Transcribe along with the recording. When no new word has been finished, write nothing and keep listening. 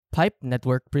Pipe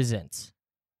Network presents.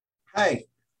 Hi,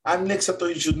 I'm Nick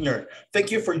Sator Jr. Thank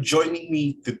you for joining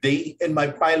me today in my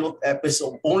pilot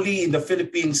episode only in the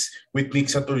Philippines with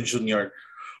Nick Sator Jr.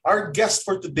 Our guest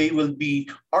for today will be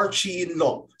Archie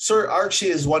Inlong. Sir Archie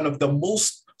is one of the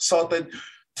most sought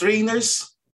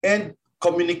trainers and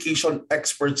communication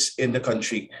experts in the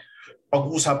country.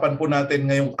 Pag-uusapan po natin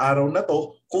ngayong araw na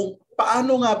to kung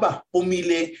paano nga ba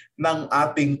pumili ng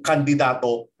ating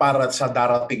kandidato para sa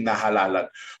darating na halalan.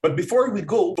 But before we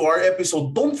go to our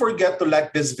episode, don't forget to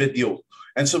like this video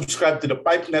and subscribe to the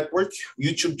Pipe Network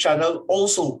YouTube channel,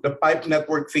 also the Pipe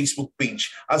Network Facebook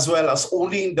page, as well as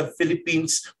Only in the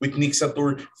Philippines with Nick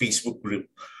Satur Facebook group.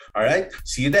 All right,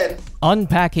 see you then.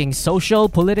 Unpacking social,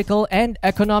 political, and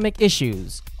economic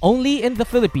issues only in the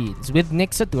Philippines with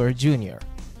Nick Satur Jr.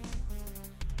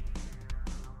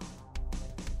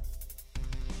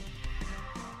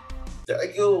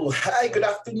 Thank you. Hi, good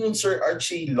afternoon, Sir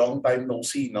Archie. Long time no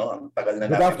see, no? Ang tagal na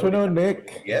Good natin afternoon, ulit.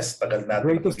 Nick. Yes, tagal natin.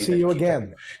 Great to see you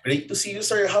again. Great to see you,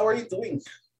 sir. How are you doing?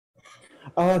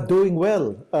 Doing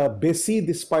well. Busy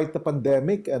despite the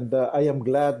pandemic, and I am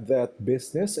glad that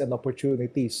business and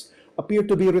opportunities appear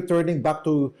to be returning back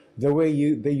to the way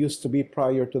they used to be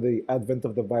prior to the advent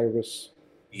of the virus.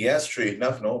 Yes, true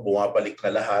enough, no? Bumabalik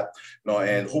na lahat, no?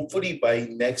 And hopefully by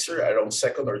next year, around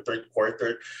second or third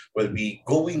quarter, we'll be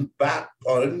going back,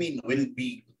 or we'll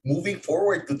be moving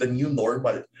forward to the new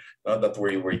normal, no, that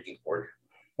we're waiting for.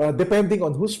 Depending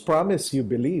on whose promise you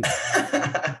believe.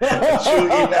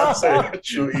 True enough, sir.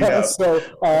 True enough. So,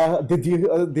 did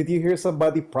you hear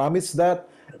somebody promise that?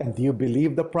 And do you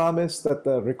believe the promise that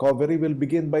the recovery will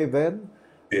begin by then?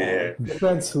 Yeah.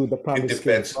 Depends who the promise. It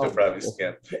depends who the promise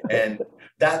can. And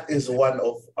that is one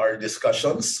of our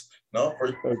discussions, no,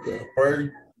 for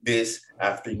this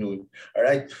afternoon. All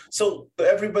right. So to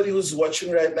everybody who's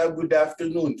watching right now, good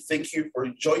afternoon. Thank you for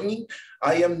joining.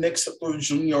 I am Nick Satur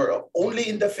Jr. of Only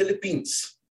in the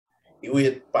Philippines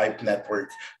with Pipe Network.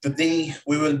 Today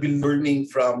we will be learning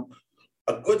from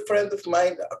a good friend of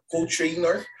mine, a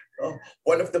co-trainer,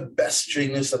 one of the best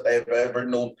trainers that I've ever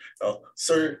known,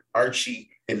 Sir Archie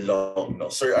Inlong.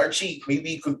 Sir Archie,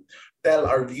 maybe you could tell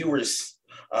our viewers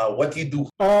what you do.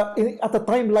 At a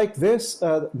time like this,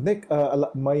 Nick,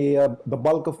 the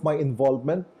bulk of my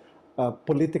involvement,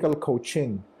 political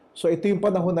coaching. So ito yung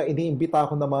panahon na iniimbita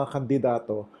ko ng mga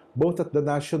kandidato, both at the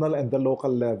national and the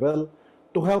local level,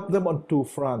 to help them on two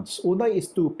fronts. Una is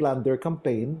to plan their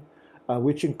campaign,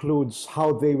 which includes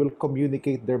how they will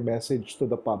communicate their message to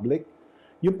the public.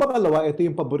 Yung pangalawa, ito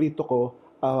yung paborito ko,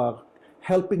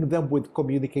 helping them with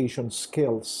communication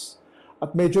skills.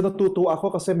 At medyo natutuwa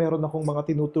ako kasi meron akong mga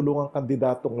tinutulungang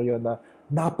kandidato ngayon na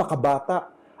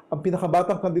napakabata. Ang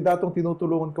pinakabatang kandidatong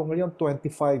tinutulungan ko ngayon,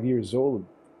 25 years old.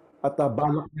 At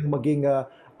balak niyang maging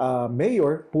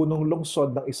mayor, punong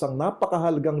lungsod ng isang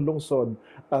napakahalagang lungsod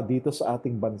dito sa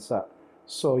ating bansa.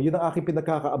 So, yun ang aking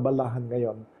pinagkakaabalahan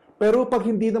ngayon. Pero pag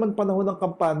hindi naman panahon ng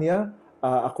kampanya,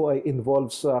 ako ay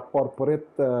involved sa corporate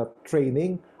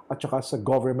training at saka sa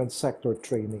government sector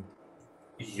training.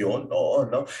 Yun, oo,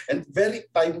 no? And very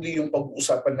timely yung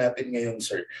pag-uusapan natin ngayon,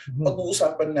 sir.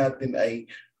 Pag-uusapan natin ay,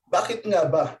 bakit nga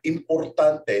ba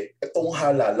importante itong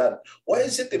halalan? Why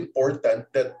is it important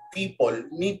that people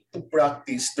need to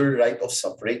practice their right of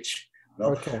suffrage?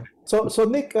 No? Okay. So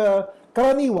Nick,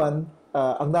 karaniwan,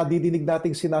 ang nadidinig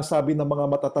nating sinasabi ng mga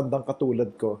matatandang katulad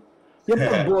ko, yung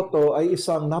pagboto ay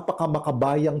isang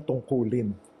napakamakabayang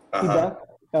tungkulin. Diba?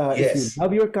 If you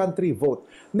love your country, vote.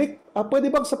 Nick,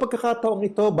 pwede bang sa pagkakataong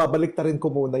ito, babalik ta rin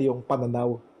ko muna yung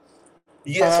pananaw?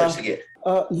 Yes, sir. Sige.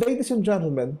 Ladies and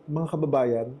gentlemen, mga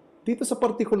kababayan, dito sa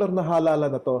particular na halala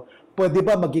na to, pwede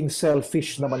ba maging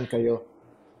selfish naman kayo?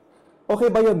 Okay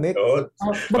ba yun, Nick?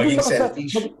 Maging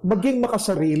selfish. Maging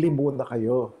makasarili muna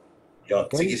kayo.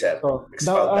 Okay? Sige, sir.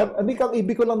 Nick, ang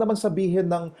ibig ko lang naman sabihin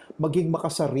ng maging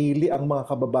makasarili ang mga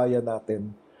kababayan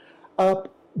natin.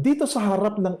 Dito sa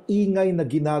harap ng ingay na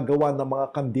ginagawa ng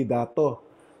mga kandidato,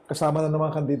 kasama na ng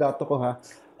mga kandidato ko ha,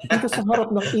 dito sa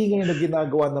harap ng ingay na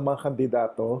ginagawa ng mga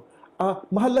kandidato,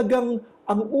 mahalagang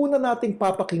ang una nating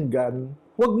papakinggan,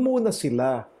 wag muna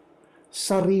sila.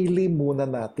 Sarili muna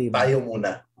natin. Tayo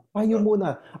muna. Tayo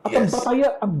muna. At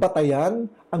ang batayan,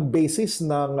 ang basis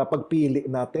ng pagpili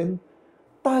natin,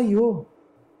 tayo.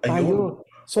 Tayo.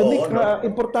 So Nick,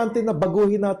 importante na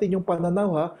baguhin natin yung pananaw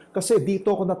ha, kasi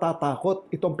dito ako natatakot,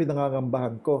 itong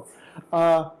pinangangambahan ko.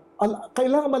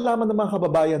 Kailangan malaman ng mga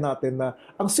kababayan natin na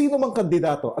ang sino mang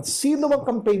kandidato at sino mang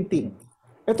campaign team,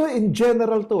 ito in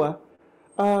general to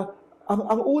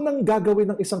ang unang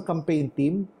gagawin ng isang campaign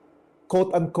team,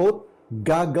 quote-unquote,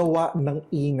 gagawa ng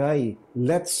ingay.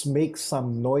 Let's make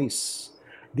some noise.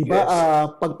 Di ba?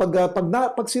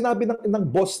 Yes. Pag sinabi ng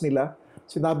boss nila,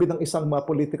 sinabi ng isang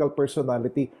political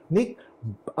personality, Nick,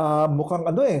 mukhang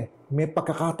may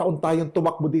pagkakataon tayong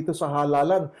tumakbo dito sa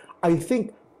halalan. I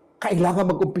think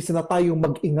kailangan mag-umpisa na tayong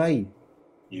mag-ingay.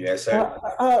 Yes, sir.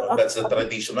 That's the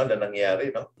traditional na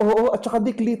nangyari, no? Oo, at saka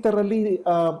Nick, literally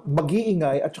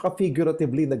mag-iingay at saka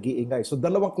figuratively nag-iingay. So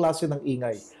dalawang klase ng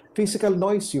ingay. Physical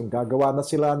noise, yung gagawa na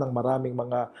sila ng maraming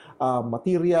mga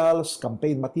materials,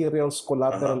 campaign materials,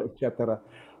 collateral, etc.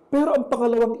 Pero ang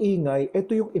pangalawang ingay,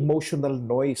 ito yung emotional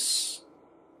noise.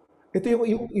 Ito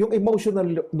yung emotional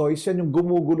noise, yan yung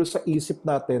gumugulo sa isip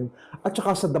natin at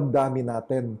saka sa damdamin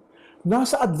natin.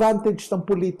 Nasa advantage ng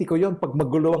politiko yon pag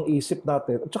magulo ang isip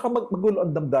natin at saka magulo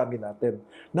ang damdamin natin.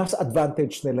 Nasa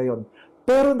advantage nila yon.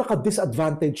 Pero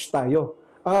naka-disadvantage tayo.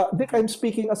 Dick, I'm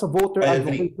speaking as a voter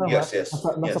advocate na. Yes.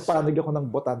 Nasa panig ako ng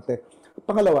botante.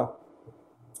 Pangalawa,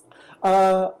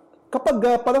 kapag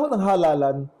panahon ng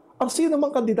halalan, ang sino mang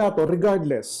kandidato,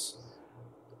 regardless,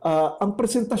 ang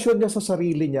presentasyon niya sa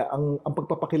sarili niya, ang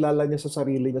pagpapakilala niya sa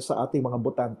sarili niya sa ating mga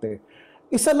botante,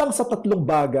 isa lang sa tatlong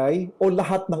bagay o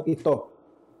lahat ng ito.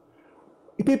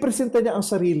 Ipipresenta niya ang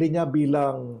sarili niya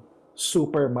bilang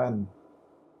Superman.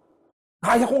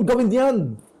 Kaya kong gawin yan.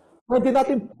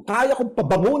 Kaya kong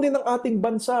pabangunin ang ating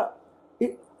bansa.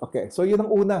 Okay, so yun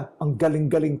ang una. Ang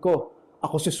galing-galing ko.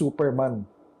 Ako si Superman.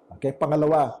 Okay,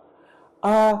 pangalawa,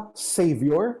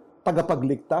 Savior,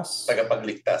 tagapagligtas.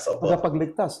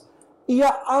 Tagapagligtas.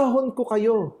 Iaahon ko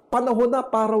kayo. Panahon na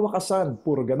para wakasan.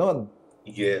 Puro ganon.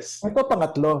 Yes. Ito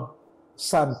pangatlo,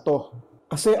 santo.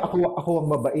 Kasi ako ang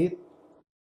mabait.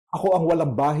 Ako ang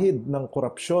walang bahid ng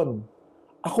korupsyon.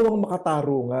 Ako ang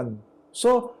makatarungan.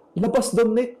 So, labas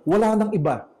doon, Nick, wala nang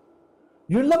iba.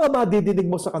 Yun lang ang madidinig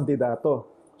mo sa kandidato.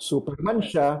 Superman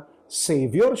siya,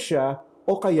 savior siya,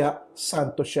 o kaya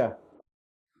santo siya.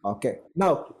 Okay.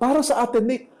 Now, para sa atin,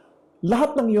 Nick,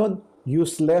 lahat ng yon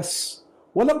useless.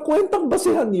 Walang kwentang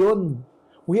basihan yon.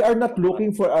 We are not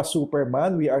looking for a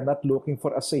Superman. We are not looking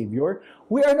for a savior.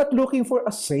 We are not looking for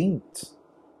a saint.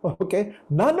 Okay?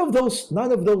 None of those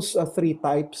three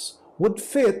types would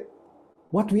fit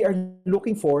what we are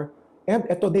looking for. And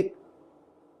eto, Nick,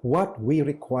 what we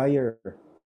require.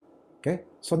 Okay?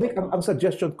 So, Nick, ang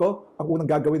suggestion ko, ang unang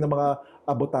gagawin ng mga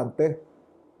botante,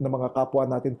 ng mga kapwa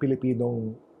natin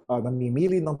Pilipinong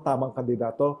namimili ng tamang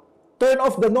kandidato, turn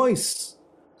off the noise.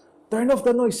 Turn off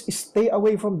the noise. Stay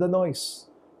away from the noise.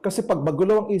 Kasi pag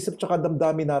magulo ang isip tsaka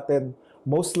damdamin natin,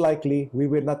 most likely, we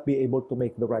will not be able to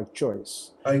make the right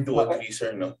choice. I do agree,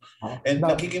 sir. No? And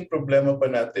nagiging problema pa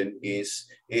natin is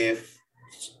if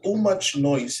too much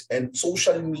noise and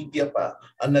social media pa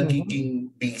ang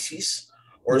nagiging basis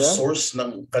or source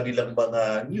ng kanilang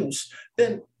mga news,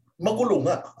 then magulo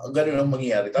nga. Ganun ang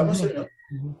mangyayari. Tama, sir, no?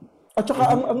 At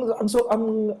saka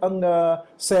ang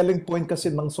selling point kasi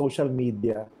ng social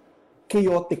media,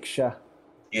 chaotic siya.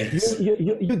 Yes.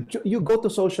 You go to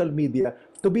social media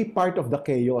to be part of the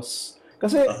chaos.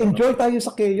 Kasi enjoy tayo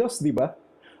sa chaos, di ba?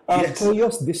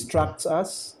 Chaos distracts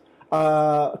us.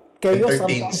 Chaos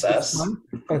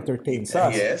entertains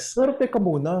us. Yes. Pero teka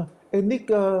muna.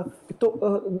 Nick,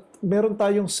 meron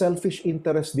tayong selfish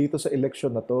interest dito sa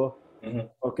election na to.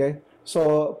 Okay?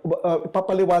 So,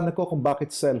 ipapaliwanag ko kung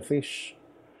bakit selfish.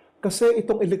 Kasi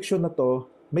itong eleksyon na to,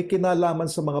 may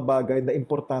kinalaman sa mga bagay na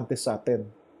importante sa atin.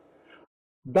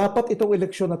 Dapat itong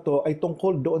eleksyon na to ay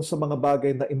tungkol doon sa mga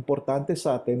bagay na importante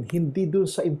sa atin, hindi doon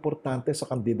sa importante sa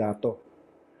kandidato.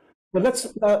 But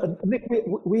Nick,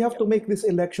 we have to make this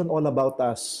election all about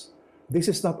us. This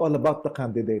is not all about the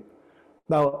candidate.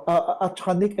 Now, at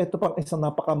saka Nick, ito pang isang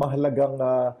napakamahalagang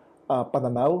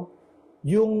pananaw.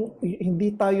 Yung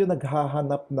hindi tayo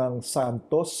naghahanap ng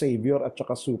santo, savior, at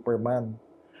saka Superman.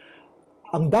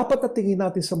 Ang dapat na tingin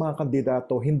natin sa mga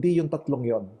kandidato, hindi yung tatlong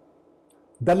yon.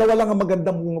 Dalawa lang ang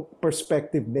magandang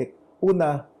perspective, Nick.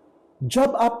 Una,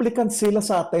 job applicants sila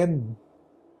sa atin.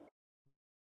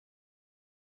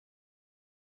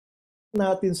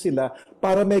 Natin sila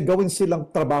para may gawin silang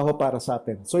trabaho para sa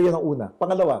atin. So, yan ang una.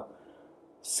 Pangalawa,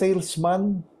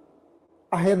 salesman,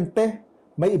 ahente,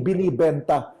 may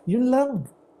ibinibenta. Yun lang.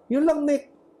 Yun lang, Nick.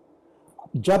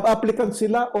 Job applicant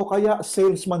sila o kaya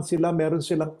salesman sila, meron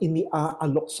silang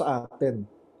iniaalok sa atin.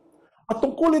 At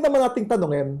tungkulin naman nating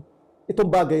tanungin,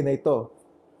 itong bagay na ito.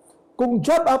 Kung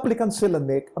job applicant sila,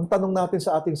 Nick, ang tanong natin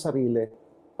sa ating sarili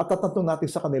at tatanong natin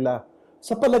sa kanila,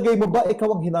 sa palagay mo ba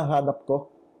ikaw ang hinahanap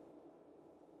ko?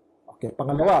 Okay,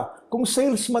 pangalawa, kung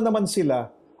salesman naman sila,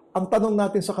 ang tanong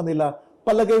natin sa kanila,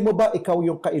 palagay mo ba ikaw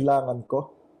yung kailangan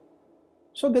ko?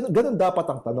 So, ganun dapat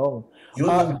ang tanong. Yun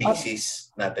ang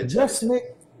basis natin. Yes,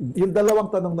 Nick. Yung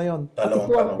dalawang tanong na yon. At Dalawang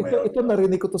tanong ngayon. ito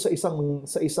narinig ko to sa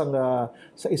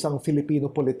isang Filipino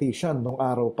politician nung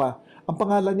araw pa. Ang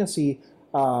pangalan niya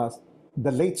the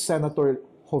late Senator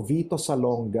Jovito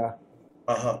Salonga.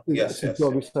 Yes.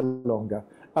 Joey Salonga.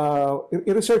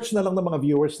 I-research na lang ng mga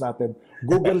viewers natin.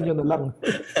 Google nyo na lang.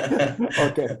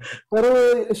 Okay. Pero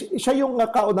siya yung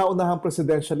kauna-unahang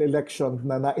presidential election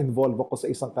na na-involve ako sa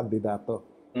isang kandidato.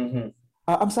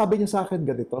 Ang sabi niya sa akin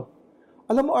ganito,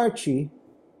 alam mo Archie,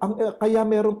 kaya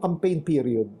merong campaign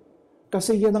period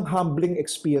kasi yan ang humbling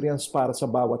experience para sa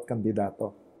bawat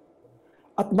kandidato.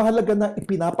 At mahalaga na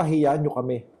ipinapahiya nyo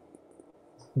kami.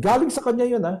 Galing sa kanya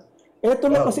yun Ito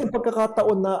lang kasi ang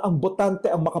pagkakataon na ang botante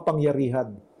ang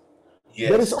makapangyarihan. Yes.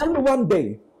 There is only one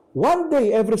day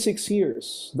every 6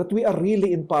 years that we are really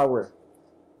in power.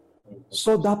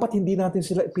 So dapat hindi natin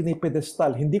sila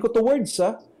ipinipedestal. Hindi ko to words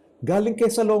galing kay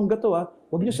Salonga to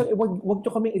Wag niyo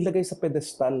kami ilagay sa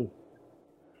pedestal.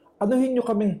 Anuhin niyo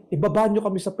kami, ibaba niyo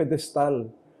kami sa pedestal.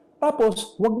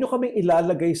 Tapos, wag niyo kami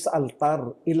ilalagay sa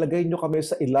altar. Ilagay niyo kami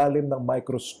sa ilalim ng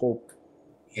microscope.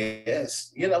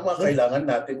 Yes. Yun ang mga kailangan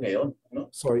natin ngayon.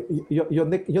 No? Sorry,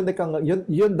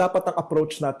 yun dapat ang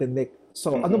approach natin, Nick.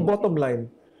 So, anong bottom line?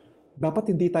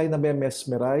 Dapat hindi tayo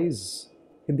na-mesmerize.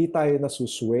 Hindi tayo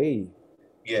na-susway.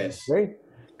 Yes. Okay?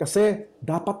 Kasi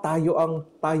dapat tayo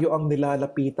ang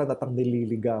nilalapitan at ang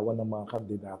nililigawan ng mga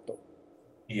kandidato.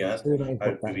 Yeah, So, yun ang I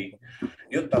importante. agree.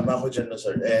 Yun, tama ko dyan,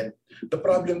 sir. And the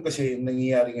problem kasi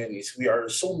nangyayari ngayon is we are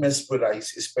so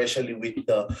mesmerized, especially with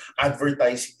the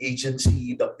advertising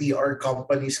agency, the PR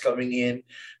companies coming in,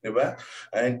 di ba?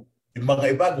 And yung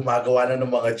mga iba, gumagawa na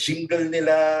ng mga jingle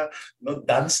nila,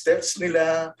 dance steps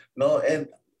nila,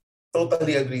 and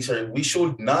totally agree, sir. We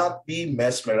should not be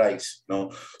mesmerized.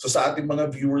 So sa ating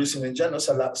mga viewers nandiyan,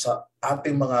 sa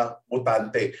ating mga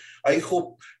botante, I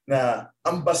hope na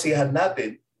ang basihan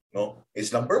natin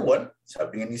is number one,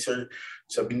 sabi ni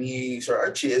Sir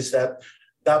Archie, is that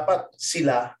dapat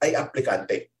sila ay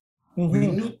aplikante.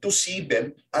 We need to see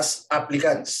them as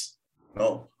applicants.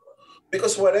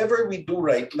 Because whatever we do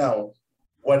right now,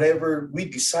 whatever we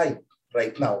decide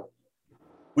right now,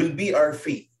 will be our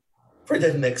fate for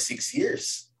the next 6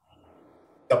 years.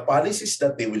 The policies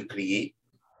that they will create,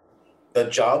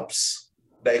 the jobs,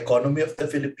 the economy of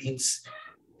the Philippines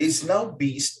is now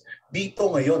based dito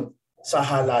ngayon sa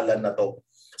halalan na to.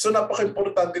 So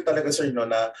napaka-importante talaga, sir,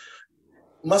 na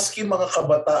maski mga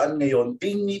kabataan ngayon,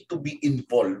 they need to be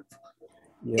involved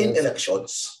in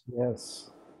elections.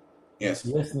 Yes,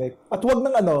 Nick. At wag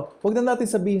na natin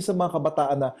sabihin sa mga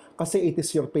kabataan na kasi it is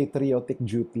your patriotic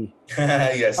duty.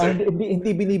 Yes, sir.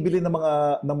 Hindi binibili ng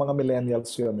mga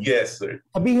millennials 'yun. Yes, sir.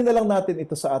 Sabihin na lang natin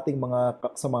ito sa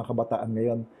mga kabataan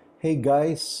ngayon. Hey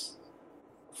guys,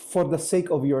 for the sake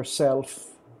of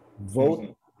yourself,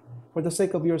 vote. For the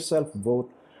sake of yourself, vote.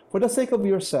 For the sake of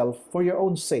yourself, for your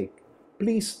own sake,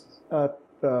 please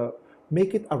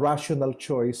make it a rational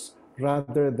choice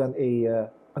rather than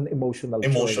an emotional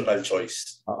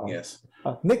choice. Yes.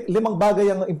 Nick, 5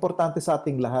 bagay ang importante sa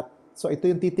ating lahat. So ito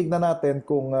yung titignan natin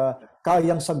kung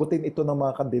kayang sagutin ito ng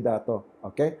mga kandidato.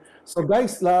 Okay? So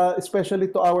guys, especially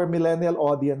to our millennial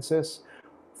audiences,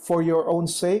 for your own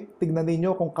sake, tignan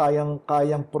ninyo kung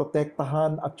kayang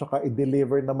protektahan at saka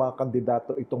i-deliver ng mga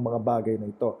kandidato itong mga bagay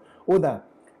na ito. Una,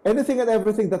 anything and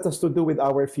everything that has to do with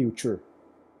our future.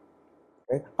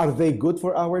 Okay? Are they good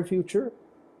for our future?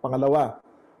 Pangalawa,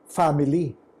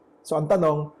 family. So ang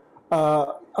tanong,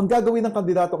 ang gagawin ng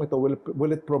kandidatong ito, will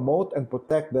it promote and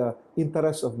protect the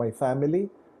interests of my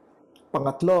family?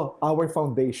 Pangatlo, our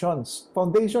foundations.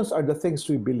 Foundations are the things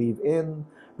we believe in,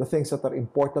 the things that are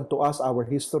important to us, our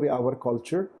history, our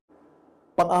culture.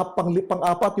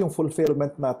 Pang-apat, yung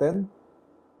fulfillment natin.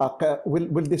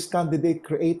 Will this candidate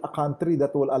create a country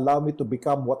that will allow me to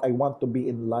become what I want to be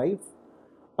in life?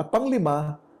 At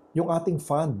panglima, yung ating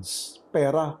funds,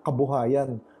 pera,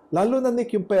 kabuhayan. Lalo na,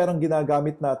 Nick, yung perang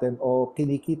ginagamit natin o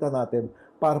kinikita natin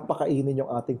para pakainin yung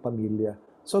ating pamilya.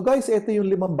 So guys, ito yung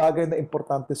 5 bagay na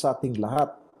importante sa ating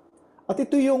lahat. At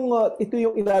ito yung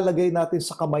ilalagay natin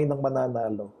sa kamay ng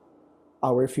mananalo.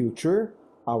 Our future,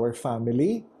 our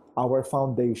family, our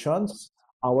foundations,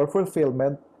 our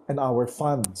fulfillment, and our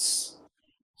funds.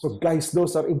 So guys,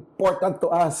 those are important to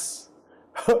us.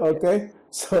 Okay?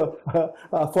 So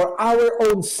for our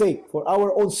own sake, for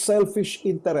our own selfish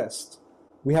interest,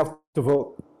 we have to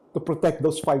vote to protect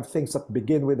those 5 things that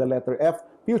begin with the letter F: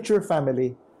 future,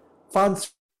 family,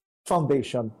 funds,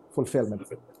 foundation, fulfillment.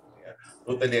 Yeah.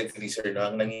 Totally agree, sir.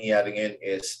 Ang nangyayari ngayon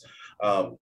is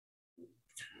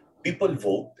people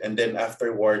vote and then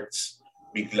afterwards,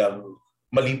 biglang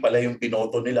mali pala yung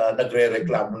binoto nila,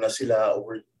 nagre-reklamo na sila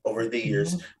over the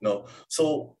years. No?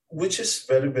 So, which is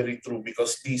very, very true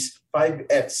because these 5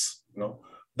 Fs,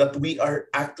 that we are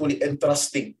actually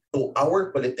entrusting to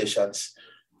our politicians,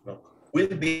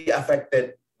 will be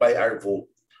affected by our vote.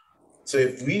 So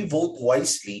if we vote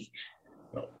wisely,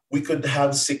 we could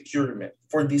have securement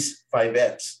for these 5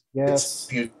 Fs.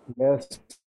 It's Yes. Yes.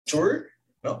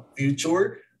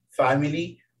 future,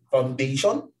 family,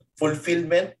 foundation,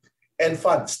 fulfillment, and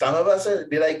funds. Tama ba, sir?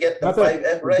 Did I get the 5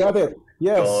 F right? Got it.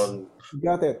 Yes. Yun.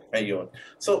 Got it. Ayun.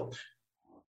 So,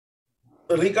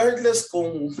 regardless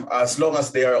kung as long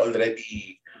as they are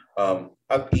already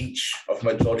at age of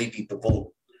majority to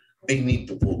vote, they need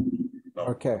to vote.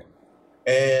 No? Okay.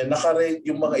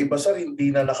 Yung mga iba, sir,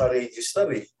 hindi na naka-register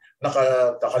eh.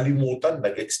 Nakalimutan,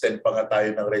 nag-extend pa nga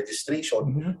tayo ng registration,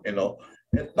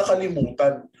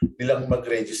 nakalimutan nilang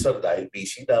mag-register dahil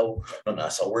busy daw,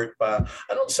 nasa work pa.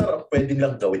 Anong sarap pwede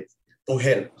lang gawin to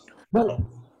help?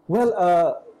 Well,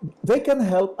 they can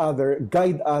help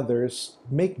guide others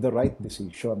make the right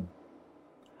decision.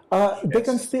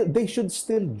 They should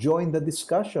still join the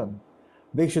discussion.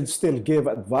 They should still give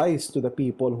advice to the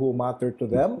people who matter to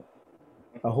them,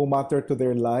 who matter to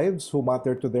their lives, who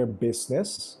matter to their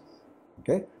business.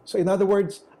 Okay? So in other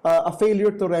words, a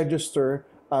failure to register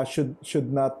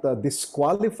should not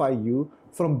disqualify you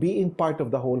from being part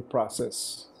of the whole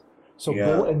process. So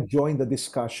go and join the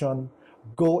discussion,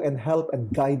 go and help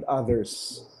and guide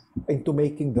others into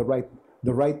making the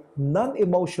right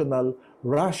non-emotional,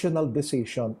 rational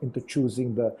decision into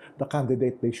choosing the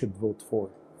candidate they should vote for.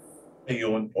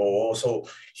 Ayun, oo. So,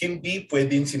 hindi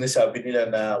pwedeng sinasabi nila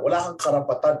na wala kang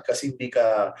karapatan kasi hindi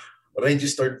ka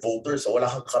registered voter. So, wala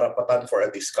kang karapatan for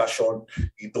a discussion.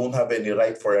 You don't have any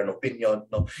right for an opinion.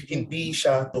 No? Hindi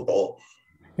siya totoo.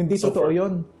 Hindi totoo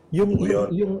yun.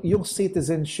 Yung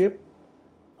citizenship,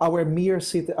 the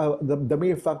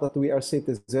mere fact that we are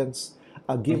citizens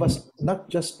give us not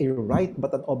just a right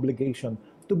but an obligation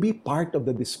to be part of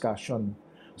the discussion.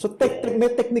 So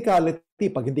may technicality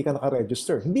pag hindi ka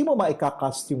naka-register, hindi mo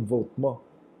maikakast yung vote mo.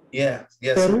 Yeah,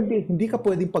 yes. Pero hindi ka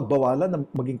pwedeng pagbawalan na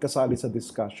maging kasali sa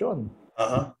discussion.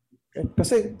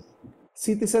 Kasi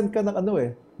citizen ka ng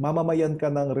mamamayan ka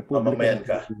ng Republika ng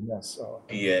Pilipinas.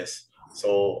 Yes.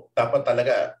 So dapat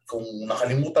talaga kung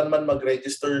nakalimutan man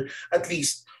mag-register, at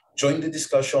least join the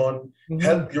discussion,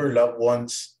 help your loved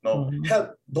ones,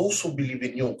 help those who believe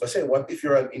in you. Kasi what if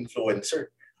you're an influencer?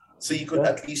 So you could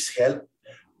at least help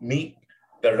make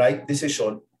the right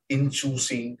decision in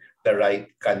choosing the right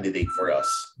candidate for us.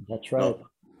 That's right.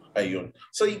 Ayun.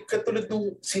 So katulad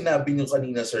nung sinabi niyo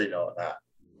kanina, sir, na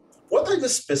what are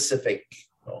the specific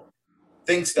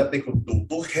things that they could do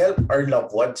to help our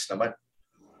loved ones naman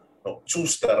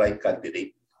choose the right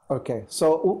candidate? Okay.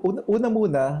 So, una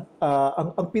muna,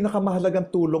 ang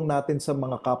pinakamahalagang tulong natin sa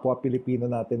mga kapwa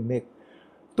Pilipino natin, Nick,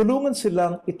 tulungan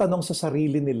silang itanong sa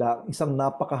sarili nila isang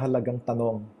napakahalagang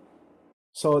tanong.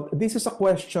 So, this is a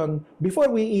question,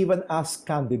 before we even ask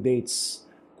candidates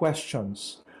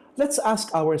questions, let's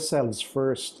ask ourselves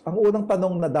first. Ang unang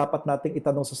tanong na dapat nating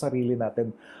itanong sa sarili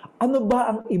natin, ano ba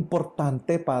ang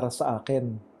importante para sa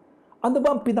akin? Ano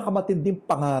ba ang pinakamatinding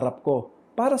pangarap ko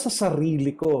para sa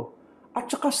sarili ko? At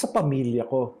saka sa pamilya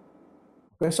ko.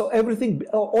 Okay, so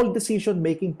all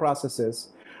decision-making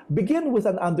processes begin with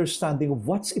an understanding of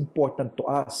what's important to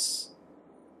us.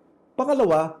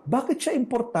 Pangalawa, bakit siya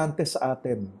importante sa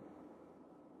atin?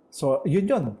 So, yun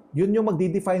yung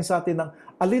magdi-define sa atin ng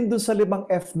alin dun sa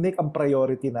 5 F, Nick, ang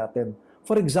priority natin.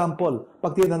 For example,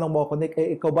 pag tinanong mo ako, Nick,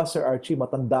 ikaw ba, Sir Archie,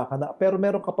 matanda ka na, pero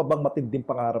meron ka pa bang matinding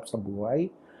pangarap sa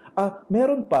buhay?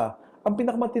 Meron pa. Ang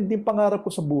pinakamatinding pangarap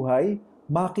ko sa buhay,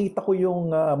 makita ko yung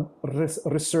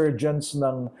resurgence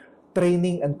ng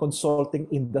training and consulting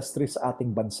industry sa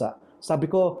ating bansa. Sabi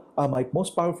ko, my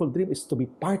most powerful dream is to be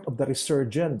part of the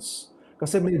resurgence.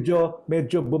 Kasi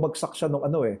medyo bumagsak siya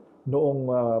noong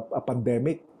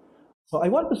pandemic. So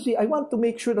I want to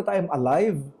make sure that I am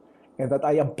alive and that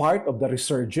I am part of the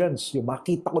resurgence. Yung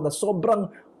makita ko na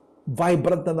sobrang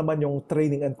vibrant na naman yung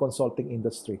training and consulting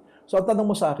industry. So ang tanong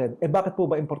mo sa akin, bakit po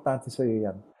ba importante sa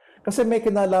iyo yan? Kasi may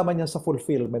kinalaman niya sa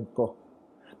fulfillment ko.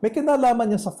 May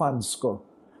kinalaman niya sa funds ko.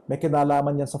 May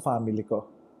kinalaman niya sa family ko.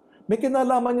 May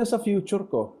kinalaman niya sa future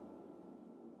ko.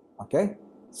 Okay?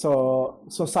 So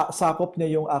sakop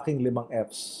niya yung aking 5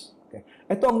 Fs. Okay.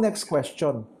 Ito ang next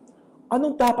question.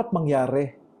 Anong dapat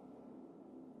mangyari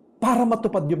para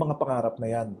matupad yung mga pangarap na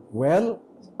yan? Well,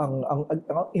 ang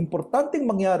importanteng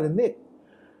mangyari, Nick,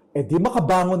 di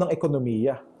makabangon ng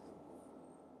ekonomiya.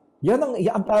 Yan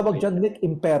ang tawag dyan, Nick,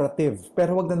 imperative.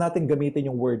 Pero wag na natin gamitin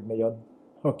yung word na yon.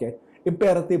 Okay?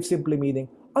 Imperative simply meaning,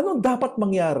 anong dapat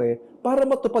mangyari para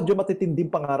matupad yung matitinding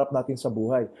pangarap natin sa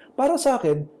buhay? Para sa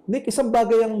akin, Nick, isang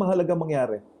bagay ang mahalagang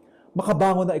mangyari.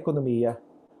 makabangon na ekonomiya.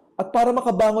 At para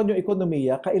makabangon yung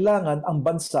ekonomiya, kailangan ang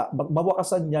bansa,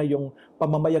 mawakasan niya yung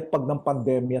pamamayagpag ng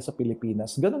pandemya sa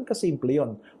Pilipinas. Ganun kasimple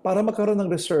yun. Para magkaroon ng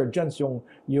resurgence yung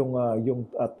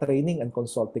training and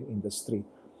consulting industry.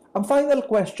 Ang final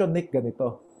question, Nick,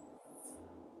 ganito.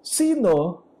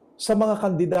 Sino sa mga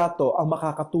kandidato ang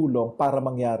makakatulong para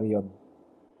mangyari yon?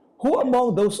 Who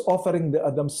among those offering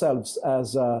themselves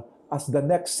as the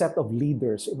next set of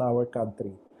leaders in our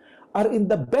country are in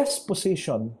the best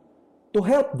position to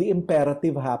help the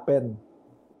imperative happen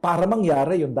para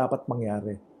mangyari yung dapat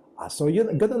mangyari? So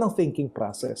yun, ganun ang thinking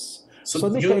process.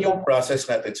 So yun yung process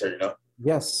natin, sir, no?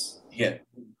 Yes. Yeah.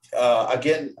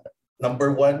 Again, number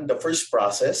one, the first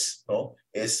process, no,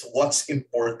 is what's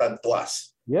important to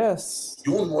us. Yes.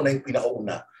 Yun muna yung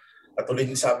pinakauna. At tuloy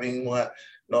yung sabi mo nga,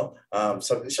 no,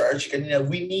 sabi ni Sir Archie kanina,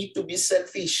 we need to be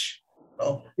selfish.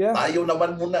 No? Yeah. Tayo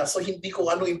naman muna. So hindi ko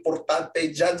ano importante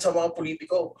dyan sa mga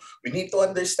politiko. We need to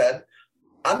understand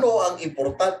ano ang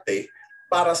importante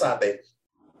para sa atin,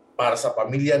 para sa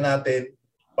pamilya natin,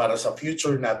 para sa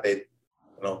future natin.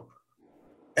 No?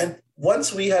 And once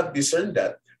we have discerned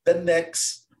that, the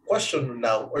next question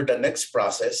now or the next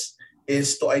process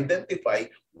is to identify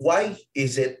why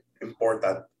is it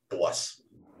important to us.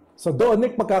 So doon,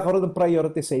 Nick, magkakaroon ng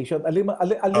prioritization. Alin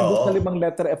doon sa 5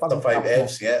 letter F ang the 5 top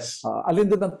Fs, mo? yes. Alin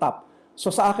doon ang top? So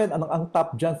sa akin, ang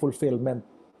top dyan, fulfillment.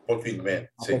 Fulfillment.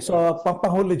 Okay, so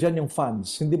panghuli dyan yung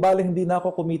funds. Hindi na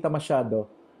ako kumita masyado.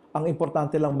 Ang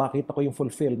importante lang makita ko yung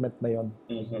fulfillment na yon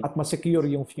at masecure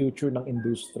yung future ng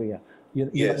industriya.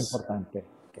 Yun ang importante.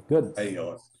 Okay, good.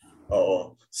 Ayun.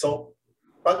 Oo. So,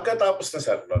 pagkatapos na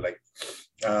sir, no, like,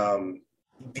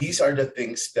 these are the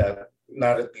things that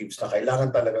narratives na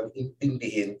kailangan talagang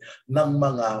intindihin ng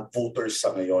mga voters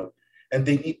sa ngayon. And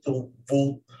they need to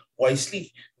vote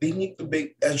wisely. They need to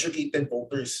be educated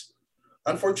voters.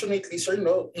 Unfortunately, sir,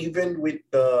 no, even with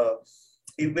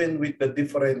the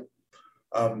different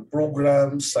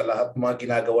programs sa lahat mga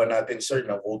ginagawa natin, sir,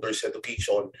 na voters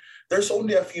education, there's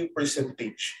only a few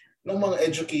percentage ng mga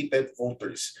educated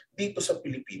voters dito sa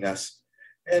Pilipinas.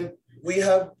 And we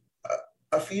have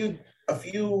a few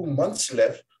months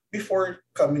left before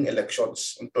coming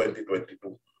elections in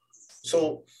 2022.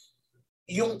 So,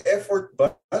 yung effort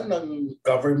ba ng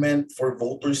government for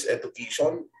voters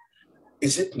education,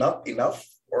 is it not enough?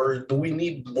 Or do we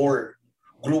need more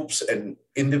groups and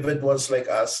individuals like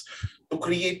us to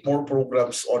create more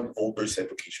programs on voters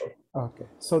education? Okay.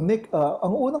 So Nick,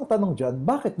 ang unang tanong dyan,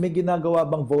 bakit may ginagawa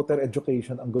bang voter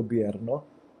education ang gobyerno?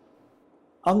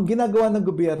 Ang ginagawa ng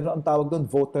gobyerno, ang tawag doon,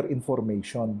 voter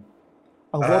information.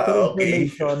 Ang voter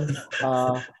information,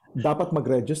 dapat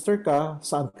mag-register ka,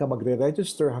 saan ka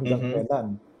magre-register, hanggang kailan.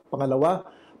 Pangalawa,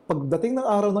 pagdating ng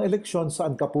araw ng eleksyon,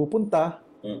 saan ka pupunta,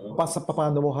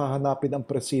 paano mo hahanapin ang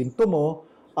presinto mo,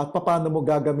 at paano mo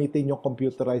gagamitin yung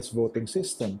computerized voting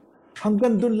system.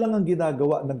 Hanggang doon lang ang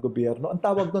ginagawa ng gobyerno. Ang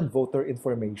tawag doon, voter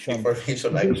information. Information,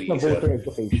 na voter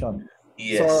education.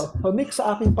 Yes. So Nick,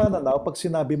 sa aking pananaw, pag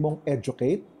sinabi mong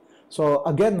educate, so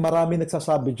again, marami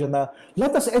nagsasabi dyan na,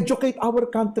 let us educate our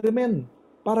countrymen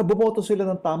para bumoto sila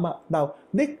ng tama. Now,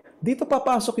 Nick, dito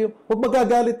papasok yung, huwag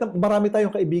magagalit na, marami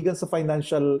tayong kaibigan sa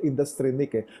financial industry,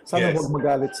 Nick. Sana huwag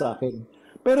magalit sa akin.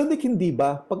 Pero Nick, hindi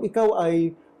ba? Pag ikaw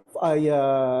ay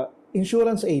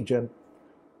insurance agent,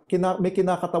 may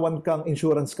kinakatawan kang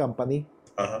insurance company,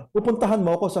 pupuntahan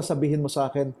mo ako, sasabihin mo sa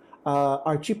akin,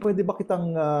 Archie, pwede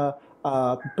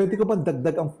ko ba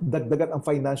dagdagan ang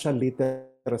financial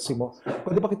literacy mo?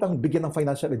 Pwede ba kitang bigyan ng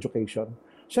financial education?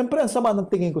 Siyempre, ang sama ng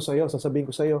tingin ko sa iyo, sasabihin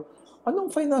ko sa iyo,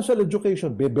 anong financial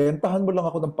education? Bebentahan mo lang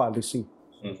ako ng policy.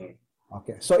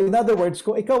 Okay. So in other words,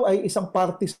 kung ikaw ay isang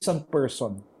partisan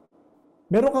person,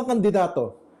 meron kang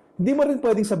kandidato, hindi mo rin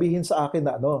pwedeng sabihin sa akin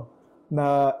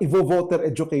na i-voter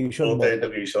education mo.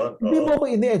 Hindi mo ako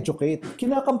ini-educate.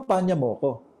 Kinakampanya mo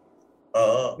ako.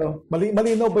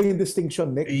 Malinaw ba yung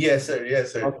distinction, Nick? Yes, sir.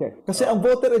 Yes, sir. Okay. Kasi ang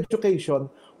voter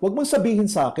education, wag mong sabihin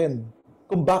sa akin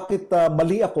kung bakit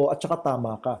mali ako at saka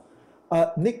tama ka.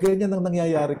 Nick, ganyan ang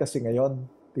nangyayari kasi ngayon.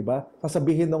 Diba?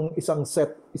 Sasabihin ng isang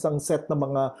set ng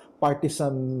mga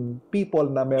partisan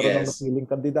people na meron ng napiling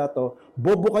kandidato,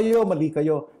 bobo kayo, mali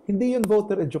kayo. Hindi yun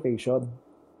voter education.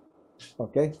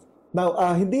 Okay? Now,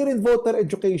 hindi rin voter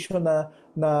education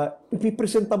na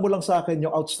ipipresenta mo lang sa akin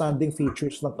yung outstanding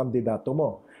features ng kandidato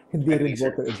mo. Hindi rin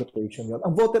voter education yun.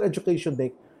 Ang voter education,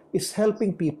 Nick, is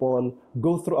helping people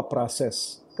go through a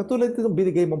process. Katulad ng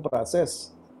binigay mong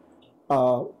process.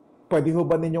 Pwede ho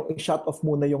ba ninyong i-shut off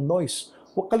muna yung noise?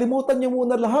 Huwag kalimutan niyo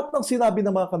muna lahat ng sinabi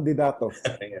ng mga kandidato.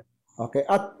 Okay?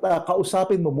 At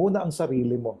kausapin mo muna ang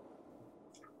sarili mo.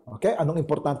 Okay? Anong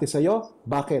importante sa iyo?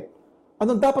 Bakit?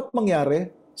 Anong dapat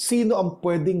mangyari? sino ang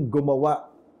pwedeng gumawa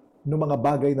ng mga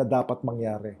bagay na dapat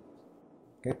mangyari.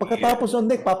 Okay? Pagkatapos nun,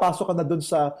 Nick, papasok ka na dun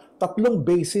sa tatlong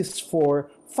basis for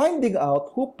finding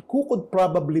out who could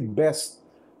probably best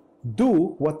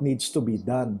do what needs to be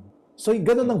done. So,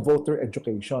 ganun ang voter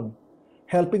education.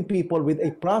 Helping people with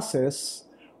a process,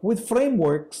 with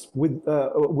frameworks,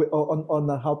 on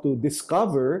how to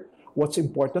discover what's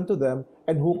important to them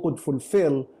and who could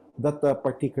fulfill that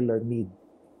particular need.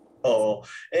 Oo.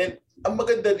 And ang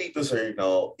maganda dito, sir,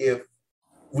 no, if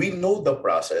we know the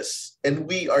process and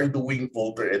we are doing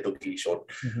voter education,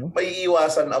 may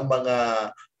iwasan ang mga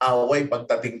away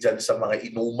pagdating dyan sa mga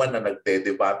inuman na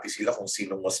nagdedebate sila kung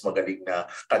sino mas magaling na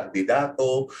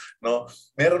kandidato. No?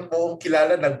 Meron po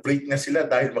kilala, nag-break na sila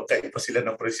dahil magkaiba sila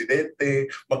ng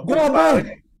presidente.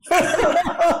 Grabe!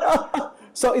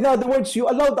 So in other words, you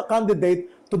allow the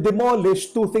candidate to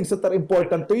demolish two things that are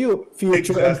important to you,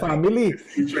 future and family.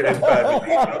 Future and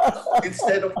family. No?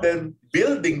 Instead of them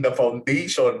building the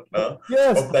foundation, no,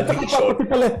 yes, of the nation.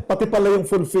 Pati pala yung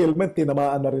fulfillment,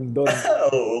 tinamaan na rin doon.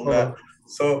 Oo nga.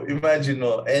 So imagine,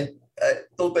 no, and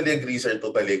totally agree, sir,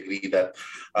 totally agree that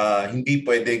hindi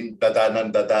pwedeng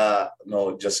dada,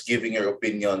 no, just giving your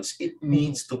opinions. It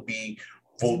needs to be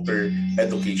voter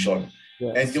education.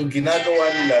 Yes. And yung ginagawa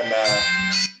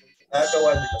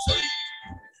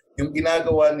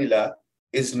nila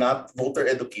is not voter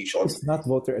education. It's not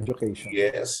voter education.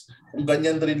 Yes. Kung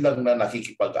ganyan rin lang na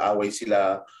nakikipag-away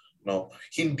sila, no,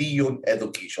 hindi yun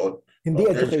education. Hindi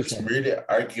no, education. They're really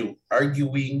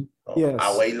arguing, no, yes.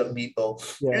 Away lang dito.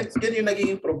 Yes. And yan yung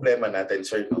naging problema natin,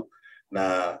 sir, no,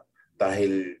 na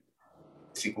dahil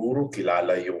siguro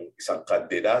kilala yung isang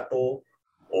kandidato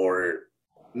or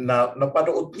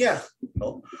napanood niya,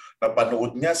 no?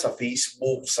 Napanood niya sa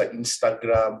Facebook, sa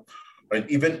Instagram, or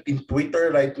even in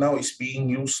Twitter right now is being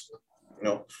used,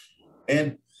 you know.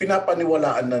 And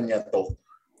pinapaniwalaan na niya to.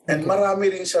 And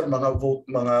marami rin, sir, mga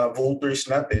voters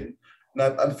natin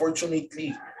that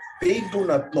unfortunately they do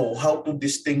not know how to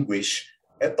distinguish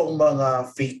etong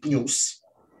mga fake news,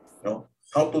 no?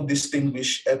 How to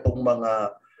distinguish etong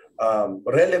mga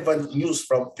relevant news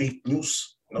from fake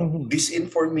news. No,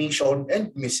 disinformation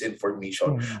and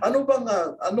misinformation. Ano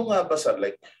nga ba, sir?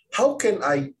 Like, how can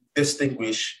I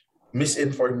distinguish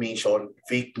misinformation,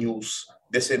 fake news,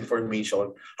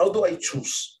 disinformation? How do I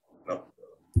choose? No?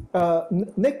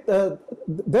 Nick,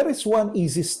 there is one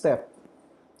easy step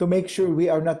to make sure we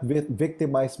are not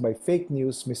victimized by fake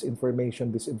news,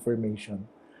 misinformation, disinformation.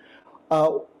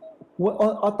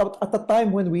 At a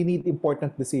time when we need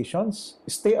important decisions,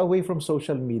 stay away from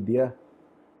social media.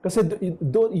 Kasi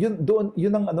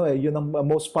yun ang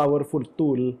most powerful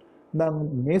tool ng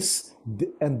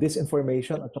and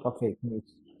disinformation at saka fake news.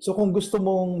 So kung gusto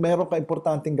mong meron ka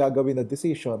importanteng gagawin na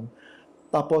decision,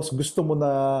 tapos gusto mo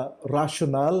na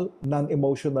rational,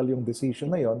 non-emotional yung decision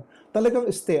na yon, talagang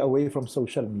stay away from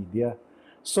social media.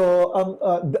 So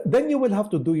then you will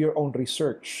have to do your own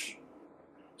research.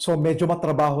 So medyo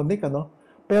matrabaho, Nick, ano?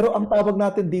 Pero ang tawag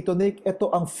natin dito, Nick,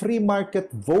 ito ang free market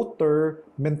voter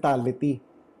mentality.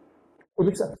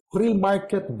 Free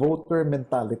market voter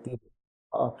mentality.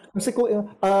 Kasi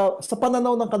sa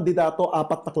pananaw ng kandidato,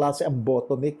 4 na klase ang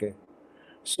boto, Nick.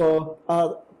 So,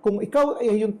 kung ikaw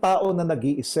ay yung tao na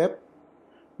nag-iisip,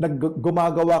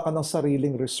 gumagawa ka ng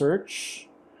sariling research,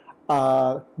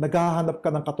 naghahanap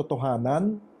ka ng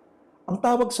katotohanan, ang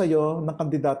tawag sa'yo ng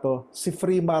kandidato, si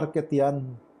free market yan.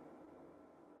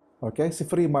 Okay? Si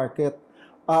free market.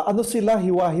 Ano sila,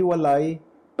 hiwa-hiwalay,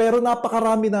 pero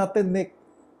napakarami natin, Nick.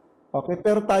 Okay,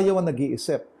 pero tayo ang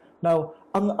nag-iisip. Now,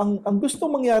 ang gustong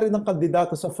mangyari ng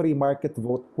kandidato sa free market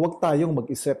vote, huwag tayong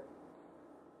mag-isip.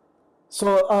 So,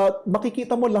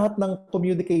 makikita mo lahat ng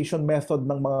communication method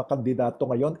ng mga kandidato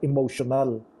ngayon,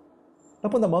 emotional.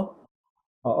 Napuna mo?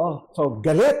 Oo. So,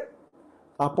 galit.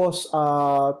 Tapos,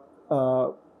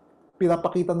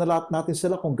 pinapakita na natin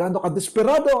sila kung gaano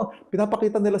ka-desperado.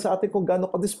 Pinapakita nila sa atin kung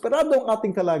gaano ka-desperado ang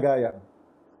ating kalagayan.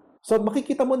 So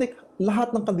makikita mo, Nick,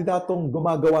 lahat ng kandidatong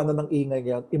gumagawa na ng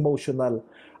ingay yan, emotional.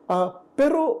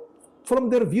 Pero from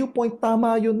their viewpoint,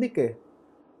 tama yun, Nick.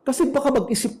 Kasi baka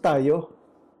mag-isip tayo.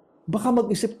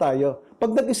 Pag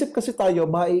nag-isip kasi tayo,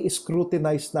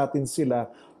 mai-scrutinize natin sila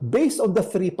based on the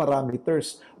 3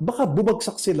 parameters. Baka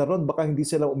bumagsak sila ron, baka hindi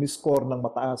sila umiscore ng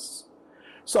mataas.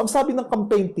 So ang sabi ng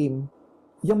campaign team,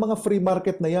 yung mga free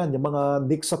market na yan, yung mga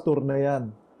Nick Satur na yan,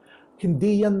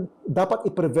 hindi yan, dapat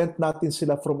i-prevent natin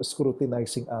sila from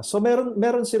scrutinizing us. So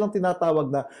meron silang tinatawag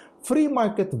na free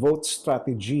market vote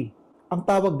strategy. Ang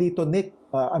tawag dito, Nick,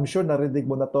 I'm sure narinig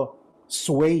mo na to,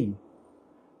 sway.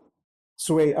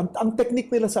 Sway. Ang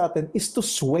technique nila sa atin is to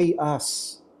sway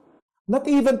us. Not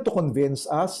even to convince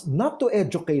us, not to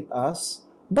educate us,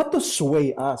 not to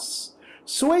sway us.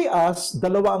 Sway us,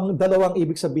 dalawang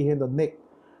ibig sabihin nun, Nick.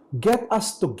 Get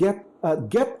us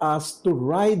to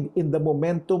ride in the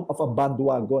momentum of a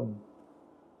bandwagon.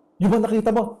 Yung ba nakita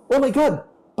mo, oh my God,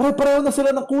 pare-pareho na sila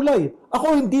ng kulay.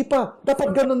 Ako hindi pa. Dapat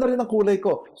ganun na rin ang kulay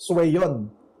ko. Sway yon.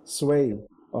 Sway.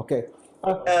 Okay.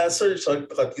 Sir, sorry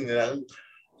to cut in lang.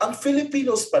 Ang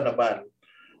Filipinos pa naman,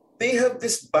 they have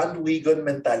this bandwagon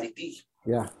mentality.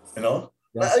 Yeah. You know?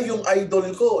 Yeah. Na yung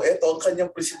idol ko, eto ang kanyang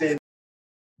presidente.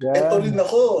 Yeah. Eto rin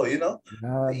ako, you know?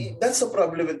 Yeah. That's the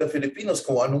problem with the Filipinos.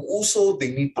 Kung anong uso,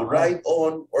 they need to ride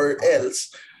on, or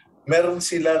else, meron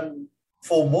silang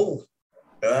FOMO.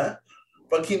 Diba?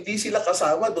 Pag hindi sila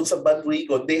kasama doon sa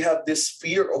bandwagon, they have this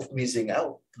fear of missing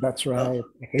out. That's right.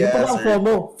 Yeah, Yung pala ang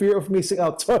FOMO, fear of missing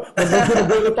out. So,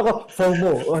 nag-bullet ako,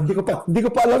 FOMO. Oh, hindi ko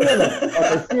pa alam yan.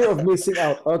 Okay, fear of missing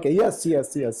out. Okay, yes.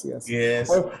 Yes.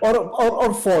 Or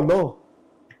follow.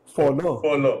 Follow.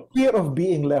 Fear of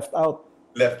being left out.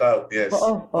 Left out, yes.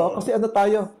 Oo, kasi ano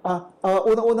tayo,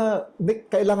 unang-una,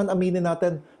 Nick, kailangan aminin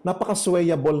natin,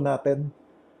 napaka-swayable natin.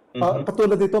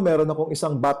 Katulad dito, meron akong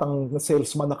isang batang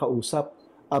salesman na kausap,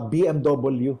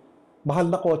 BMW. Mahal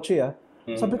na kotse,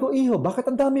 Sabi ko, Iho, bakit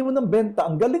ang dami mo ng benta?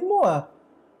 Ang galing mo,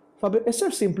 Sabi,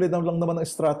 sir, simple lang naman ang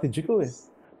strategy ko,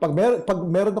 Pag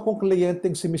meron akong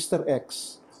kliyenteng si Mr.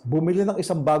 X, bumili ng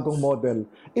isang bagong model,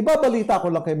 ibabalita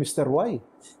ko lang kay Mr. Y.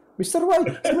 Mr. Y,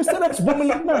 si Mr. X,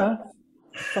 bumili na,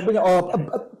 Sabi niya,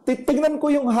 tignan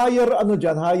ko yung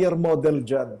higher model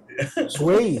dyan.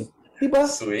 Sway. Diba?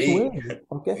 Sway.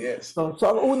 Okay. Yes. So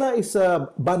ang una is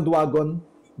bandwagon,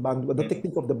 the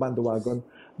technique of the bandwagon.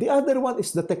 The other one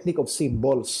is the technique of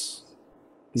symbols.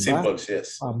 Diba? Symbols,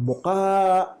 yes. Muka,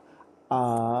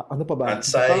 ano pa ba? Hand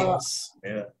signs.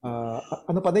 Yeah.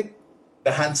 Ano pa, Nick?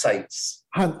 The hand signs.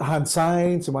 Hand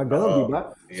signs, mga ganon, diba?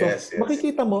 So, yes.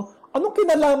 makikita mo, anong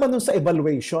kinalaman nun sa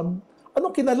evaluation?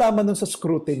 Anong kinalaman nun sa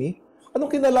scrutiny? Anong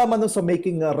kinalaman nun sa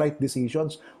making right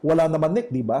decisions? Wala naman,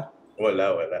 Nick, di ba?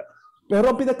 Wala.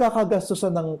 Pero ang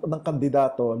pinagkakagastusan ng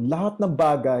kandidato, lahat ng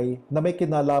bagay na may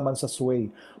kinalaman sa sway.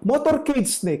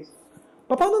 Motorcades, Nick.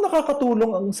 Paano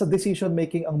nakakatulong sa decision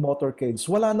making ang motorcades?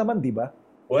 Wala naman, di ba?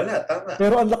 Wala, tama.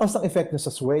 Pero ang lakas ng effect niya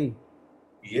sa sway.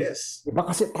 Yes. Diba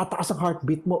kasi tataas ang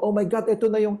heartbeat mo. Oh my God, ito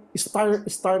na yung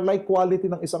star-like quality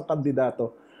ng isang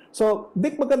kandidato. So,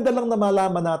 Nick, maganda lang na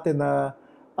malaman natin na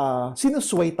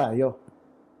sinusway tayo.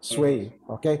 Sway.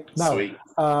 Okay? Now, Sway.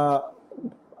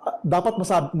 Dapat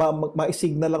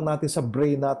ma-signal lang natin sa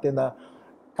brain natin na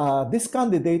this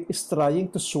candidate is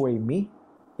trying to sway me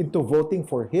into voting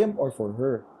for him or for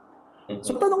her.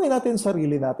 So, tanongin natin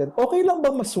sarili natin, okay lang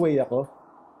bang masway ako?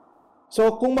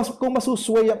 So, kung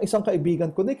masusway ang isang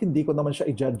kaibigan ko, Nick, hindi ko naman siya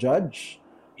i-judge.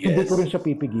 Yes. Hindi ko rin siya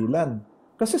pipigilan.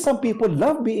 Kasi some people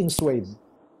love being swayed.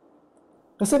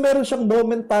 Kasi meron siyang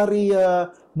momentary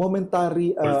ano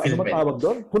man tawag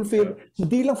doon?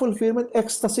 Hindi lang fulfillment,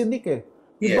 ecstasy, Nick,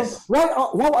 Yes.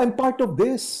 Wow, I'm part of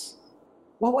this.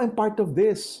 Wow,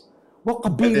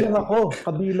 kabilang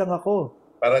ako.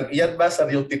 Parang yan ba sa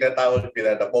yung tinatawag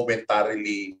nila na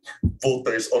momentarily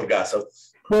voters orgasm?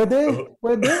 Pwede,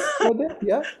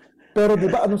 yeah. Pero di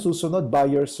ba anong susunod?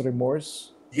 Buyer's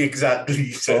remorse?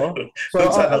 Exactly. So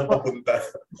saan ang papunta?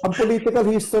 Ang political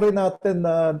history natin,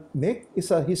 Nick, is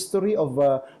a history of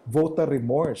voter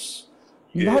remorse.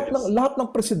 Yes. Lahat ng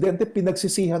presidente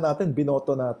pinagsisihan natin,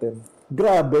 binoto natin.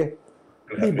 Grabe.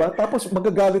 Diba? Tapos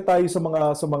magagalit tayo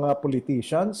sa mga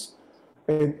politicians.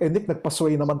 And Nick,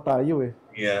 nagpasway naman tayo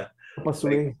Yeah.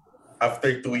 Nagpasway. Like,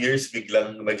 after 2 years,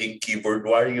 biglang naging keyboard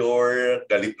warrior,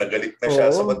 galit na siya,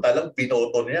 samantalang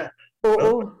binoto niya.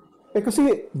 Oo.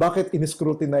 Kasi bakit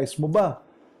in-scrutinize mo ba?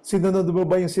 Sinunod mo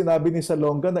ba yung sinabi ni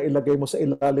Salonga na ilagay mo sa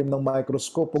ilalim ng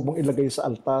microscope, huwag mong ilagay sa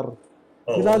altar?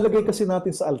 Nilalagay kasi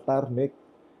natin sa altar, Nick.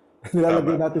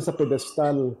 Nilalagay natin sa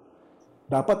pedestal.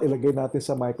 Dapat ilagay natin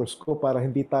sa microscope para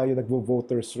hindi tayo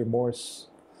nagvo-voters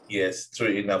remorse. Yes,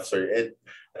 true enough, sir. And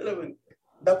alam mo,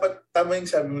 dapat tama yung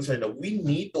sabi mo, sir, na we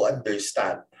need to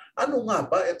understand ano nga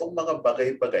ba itong mga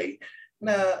bagay-bagay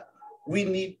na we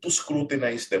need to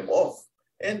scrutinize them off.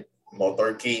 And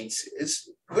motorcades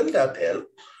will that help?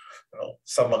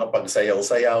 Sa mga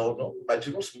pagsayaw-sayaw,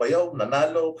 imagine mo, sumayaw,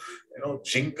 nanalo,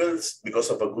 jingles, because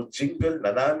of a good jingle,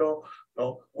 nanalo,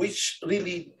 which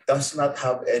really does not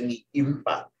have any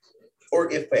impact or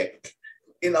effect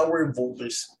in our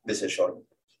voters' decision.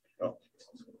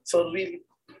 So really,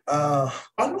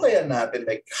 paano kaya natin,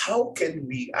 like, how can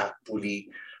we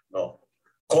actually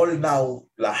call now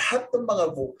lahat ng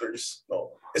mga voters,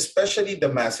 especially the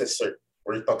masses, sir.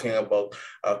 We're talking about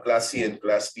Class C and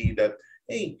Class D that,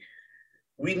 hey,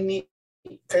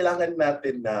 kailangan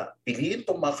natin na piliin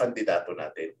itong mga kandidato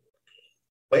natin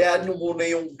bayaan nyo muna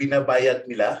yung binabayad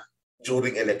nila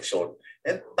during election.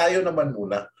 And tayo naman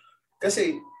muna.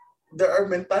 Kasi there are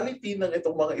mentality ng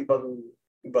itong mga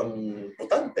ibang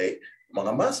botante,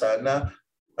 mga masa na,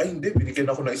 ay hindi,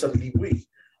 binigyan ako ng 1,000 eh.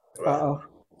 Diba?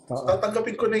 So,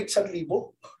 tatanggapin ko na yung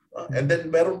 1,000. And then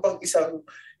meron pang isang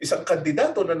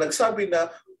kandidato na nagsabi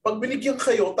na pag binigyan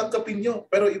kayo, tanggapin nyo,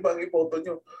 pero iba ang iboto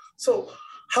nyo. So,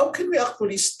 how can we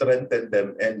actually strengthen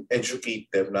them and educate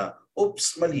them na,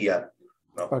 oops, mali yan?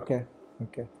 No? Okay.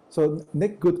 So,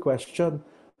 Nick, good question.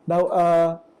 Now,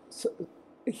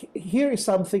 here is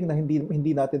something na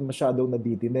hindi natin masyadong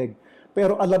nadidinig.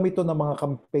 Pero alam ito ng mga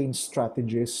campaign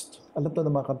strategist.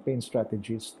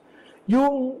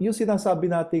 Yung sinasabi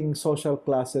nating social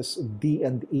classes D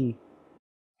and E,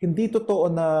 hindi totoo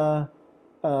na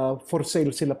for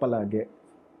sale sila palagi.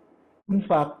 In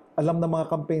fact, alam ng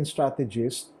mga campaign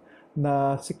strategist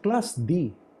na si Class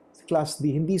D,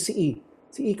 hindi si E.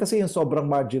 Si E kasi yung sobrang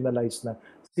marginalized na.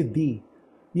 Si D,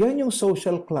 yan yung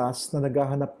social class na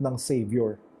naghahanap ng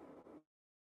savior.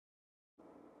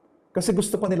 Kasi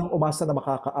gusto pa nilang umasa na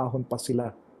makakaahon pa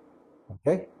sila.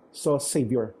 Okay? So,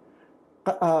 savior.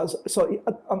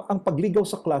 Ang pagligaw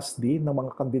sa Class D ng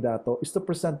mga kandidato is to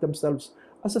present themselves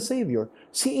as a savior.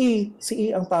 Si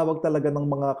E ang tawag talaga ng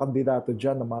mga kandidato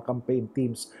dyan, ng mga campaign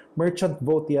teams. Merchant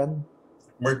vote yan.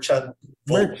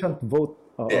 Merchant vote.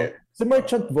 Yeah. Si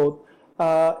merchant vote,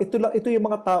 ito yung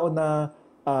mga tao na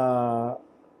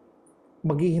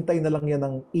maghihintay na lang yan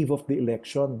ng eve of the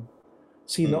election.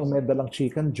 Sino ang may dalang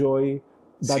chicken joy,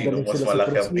 dadalhin sila sa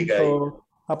presinto,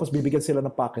 tapos bibigyan sila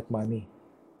ng pocket money.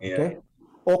 Yeah. Okay?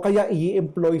 O kaya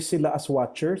i-employ sila as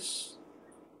watchers.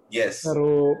 Yes.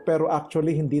 Pero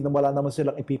actually hindi wala naman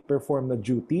silang i-perform na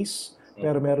duties,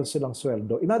 pero meron silang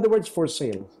sweldo. In other words, for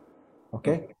sale.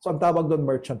 Okay? So ang tawag doon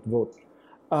merchant vote.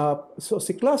 So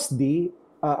si Class D,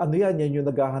 yan yung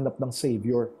naghahanap ng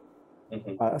savior.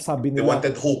 Sabi nila, they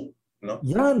wanted hope, no?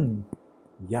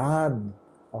 Yan.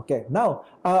 Okay. Now,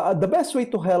 the best way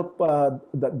to help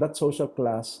that social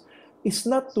class is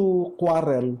not to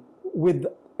quarrel with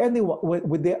anyone,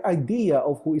 with the idea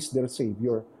of who is their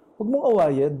savior. Huwag mong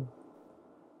awayin.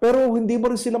 Pero hindi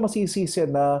mo rin sila masisisi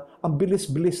na ang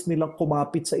bilis-bilis nilang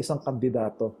kumapit sa isang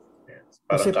kandidato. Yes.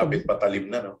 Parang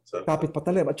kapit-patalim na, no? So,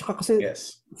 kapit-patalim. At saka kasi,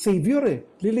 savior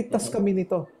liligtas kami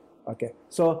nito. Okay.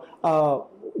 So,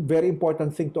 very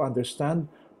important thing to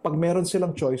understand, pag meron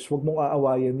silang choice, huwag mong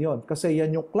aawayin yon. Kasi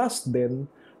yan yung class din,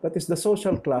 that is the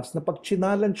social class, na pag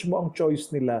challenge mo ang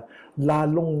choice nila,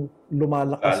 lalong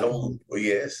lumalakas.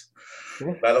 Yes.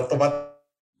 Okay? Lalong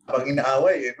tumatapang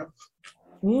inaaway, no?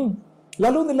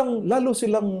 Lalo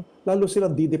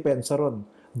silang didepensa ron.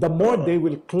 The more they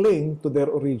will cling to their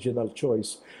original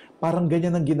choice. Parang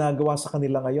ganyan ang ginagawa sa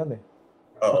kanila ngayon eh.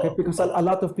 Okay? Because a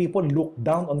lot of people look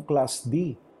down on Class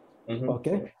D.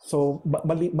 Okay? So,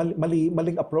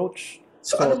 maling approach.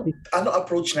 So anong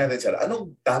approach natin, sir?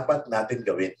 Anong dapat natin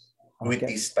gawin with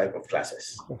these type of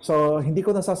classes? So, hindi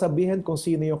ko nasasabihin kung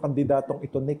sino yung kandidatong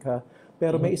ito, Nick, ha?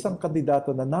 Pero may isang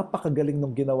kandidato na napakagaling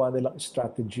nung ginawa nilang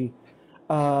strategy.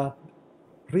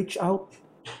 Reach out.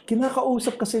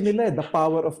 Kinakausap kasi nila the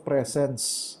power of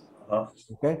presence.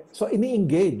 Okay? So,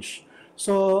 ini-engage.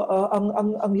 So,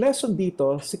 ang lesson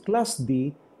dito, si Class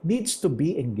D needs to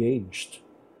be engaged.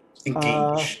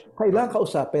 Kailangan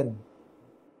kausapin.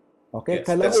 Okay? Yes,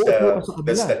 Kailangan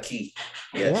that's the key.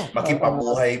 Yes. Yeah.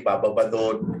 Makipabuhay, bababa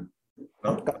doon. No?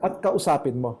 At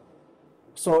kausapin mo.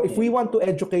 So, if we want to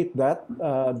educate that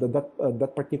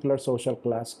particular social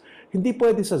class, hindi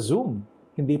pwede sa Zoom.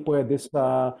 Hindi pwede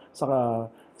sa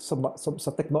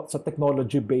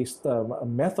technology-based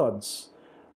methods.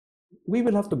 We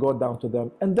will have to go down to them.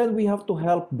 And then we have to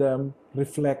help them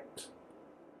reflect.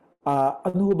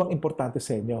 Ano bang importante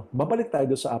sa inyo? Babalik tayo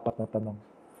doon sa 4 na tanong.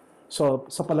 So,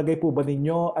 sa palagay po ba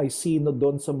ninyo ay sino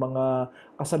doon sa mga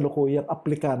kasalukuyang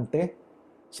aplikante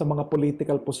sa mga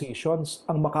political positions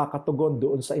ang makakatugon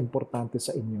doon sa importante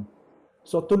sa inyo?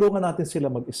 So, tulungan natin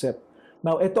sila mag-isip.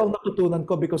 Now, ito ang natutunan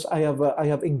ko because I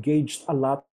have engaged a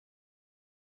lot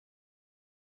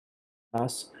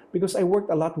because I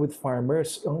worked a lot with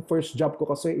farmers. Ang first job ko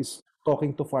kasi is talking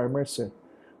to farmers.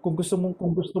 Kung gusto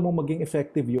mong maging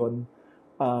effective yon,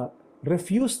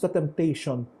 refuse the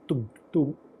temptation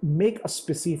to make a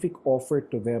specific offer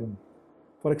to them.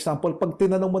 For example, pag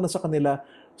tinanong mo na sa kanila,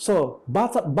 so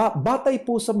base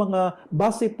po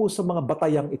sa mga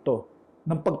batayang ito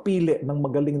ng pagpili ng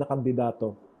magaling na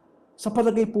kandidato. Sa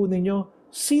palagay po ninyo,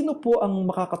 sino po ang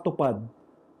makakatupad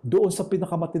doon sa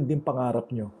pinakamatinding pangarap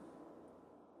nyo?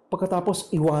 Pagkatapos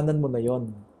iwanan mo na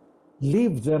yon.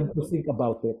 Leave them to think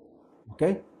about it.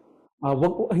 Okay?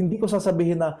 Hindi ko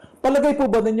sasabihin na, palagay po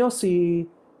ba ninyo si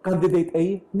Candidate A,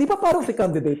 di ba parang si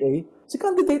Candidate A? Si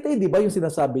Candidate A, di ba yung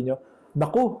sinasabi nyo?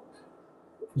 Naku,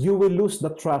 you will lose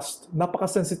the trust.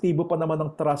 Napakasensitibo pa naman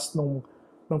ng trust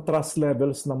ng trust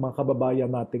levels ng mga kababayan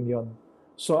natin yon.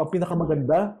 So, ang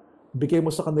pinakamaganda, bigay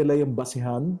mo sa kanila yung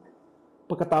basihan,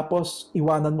 pagkatapos,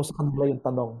 iwanan mo sa kanila yung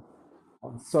tanong.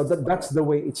 So, that's the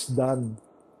way it's done.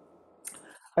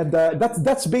 And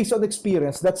that's based on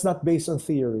experience. That's not based on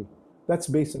theory. That's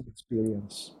based on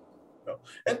experience.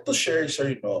 And to share,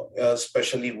 sir,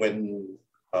 especially when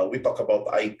we talk about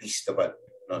IPs naman,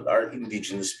 our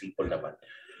indigenous people naman,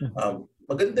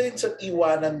 maganda yun sa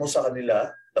iwanan mo sa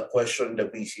kanila the question, the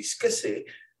basis, kasi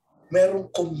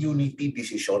merong community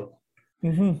decision.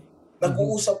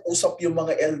 Nag-uusap-usap yung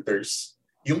mga elders,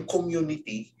 yung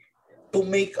community, to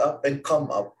make up and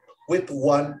come up with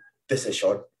one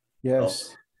decision. Yes. No?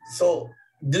 So,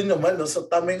 dun naman, so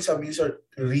tama yung sabi, sir,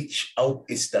 reach out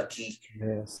is the key.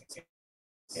 Yes.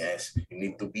 Yes, you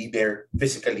need to be there,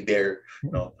 physically there,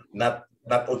 not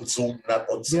on Zoom, not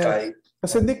on Skype.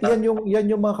 Kasi Nick,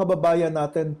 yan yung mga kababayan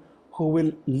natin who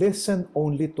will listen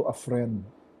only to a friend.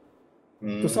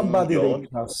 To somebody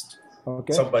they trust.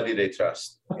 Okay? Somebody they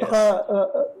trust. At saka,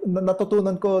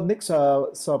 natutunan ko, Nick, sa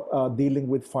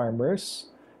dealing with farmers,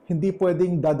 hindi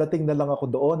pwedeng dadating na lang ako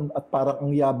doon at parang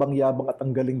ang yabang-yabang at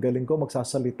ang galing-galing ko,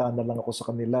 magsasalita na lang ako sa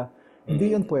kanila.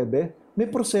 Hindi yun pwede. May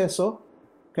proseso.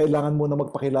 Kailangan muna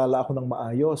magpakilala ako ng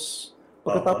maayos.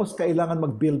 Pagkatapos, kailangan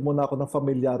mag-build muna ako ng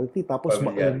familiarity, tapos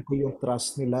ma-earn ko yung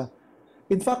trust nila.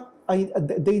 In fact,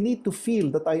 they need to feel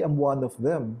that I am one of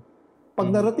them. Pag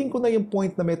narating ko na yung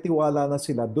point na may tiwala na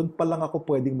sila, doon pa lang ako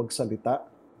pwedeng magsalita.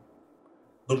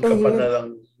 Doon ka pa na lang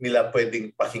nila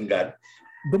pwedeng pakinggan.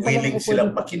 Willing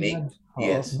silang makinig.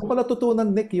 Yes. Doon ko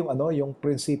natutunan, Nick, yung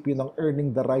prinsipyo ng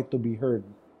earning the right to be heard.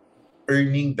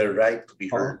 Earning the right to be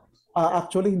heard.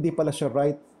 Actually, hindi pala siya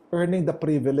right. Earning the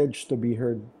privilege to be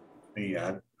heard.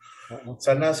 Ayan.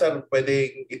 Sana, sir,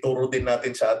 pwedeng ituro din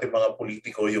natin sa ating mga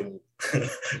politiko yung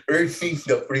earning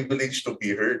the privilege to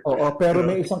be heard. Oo, pero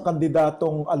may isang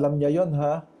kandidatong alam niya yon,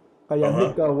 ha? Kaya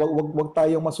Nick, wag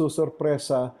tayong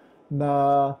masusurpresa na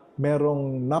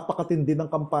merong napakatindi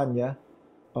ng kampanya.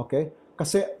 Okay?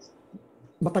 Kasi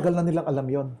matagal na nilang alam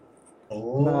yon.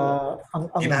 Na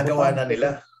ang ginagawa na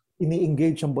nila.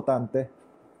 Ini-engage ang botante.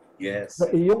 Yes.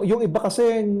 Yung iba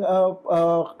kasing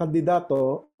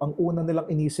kandidato, ang una nilang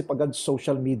inisip agad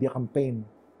social media campaign.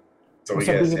 So,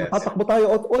 sabihin, tatakbo tayo,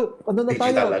 ano na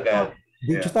digital tayo? Agad.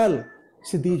 Digital.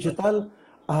 Si digital,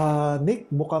 Nick,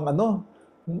 mukhang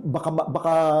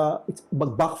baka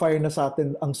mag-backfire na sa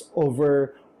atin ang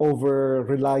over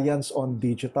reliance on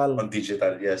digital. On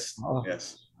digital, yes.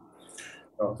 Yes.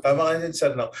 Tama ka yun, sir.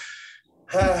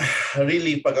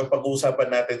 Really, pag ang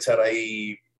pag-uusapan natin, sir, ay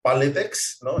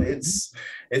politics,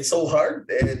 it's so hard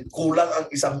and kulang ang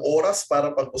isang oras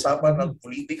para pag-usapan ng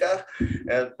politika.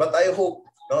 But I hope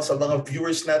sa mga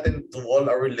viewers natin, to all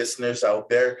our listeners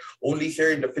out there, only here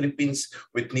in the Philippines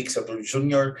with Nick Satur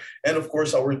Jr. and of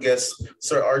course our guest,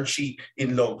 Sir Archie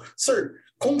Inlong. Sir,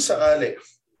 kung sakali,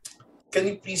 can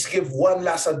you please give one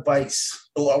last advice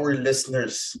to our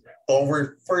listeners, to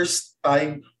our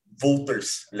first-time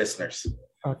voters listeners?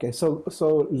 Okay, so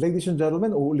ladies and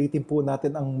gentlemen, uulitin po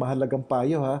natin ang mahalagang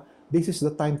payo, ha. This is the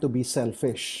time to be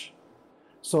selfish.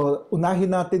 So,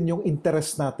 unahin natin yung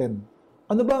interest natin.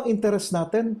 Ano ba ang interest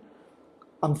natin?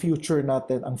 Ang future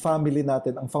natin, ang family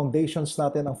natin, ang foundations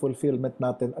natin, ang fulfillment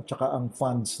natin, at saka ang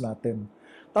funds natin.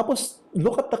 Tapos,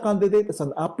 look at the candidate as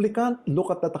an applicant, look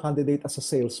at the candidate as a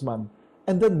salesman,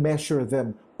 and then measure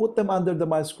them. Put them under the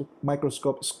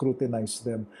microscope, scrutinize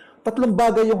them. Tatlong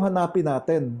bagay yung hanapin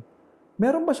natin.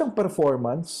 Meron ba siyang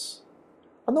performance?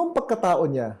 Ano ang pagkatao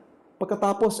niya?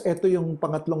 Pagkatapos, ito yung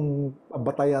pangatlong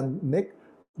batayan, Nick,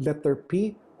 letter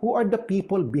P. Who are the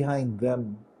people behind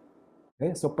them?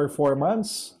 Okay, so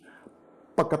performance,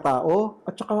 pagkatao,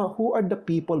 at saka who are the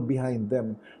people behind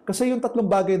them? Kasi yung tatlong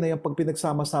bagay na yung pag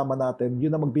pinagsama-sama natin,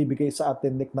 yun ang magbibigay sa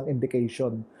atin, Nick, ng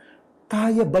indication.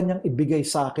 Kaya ba niyang ibigay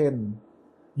sa akin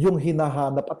yung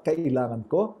hinahanap at kailangan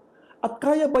ko? At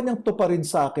kaya ba niyang tuparin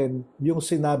sa akin yung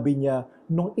sinabi niya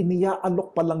nung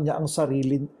iniaalok pa lang niya ang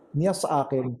sarili niya sa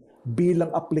akin bilang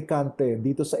aplikante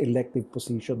dito sa elective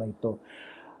position na ito?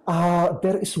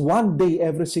 There is one day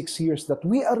every 6 years that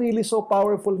we are really so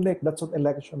powerful, Nick. That's on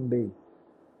election day.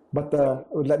 But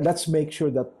let's make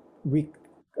sure that we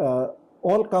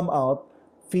all come out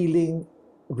feeling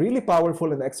really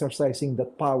powerful and exercising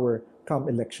that power come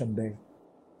election day.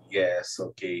 Yes,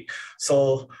 okay.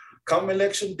 So, come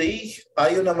election day,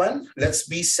 tayo naman, let's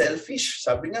be selfish,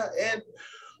 sabi nga, and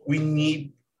we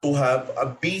need to have a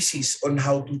basis on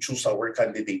how to choose our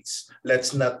candidates.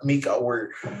 Let's not make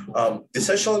our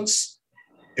decisions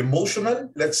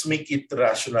Emotional, let's make it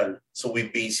rational. So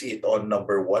we base it on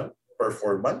number one,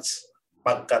 performance,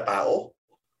 pagkatao,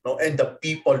 no, and the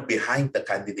people behind the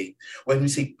candidate. When we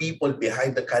say people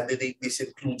behind the candidate, this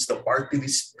includes the party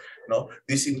list, no?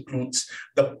 This includes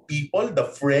the people, the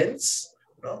friends,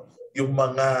 no? Yung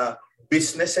mga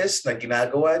businesses na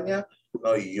ginagawa niya,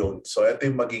 no, yun. So ito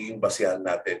yung magiging basehan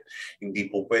natin. Hindi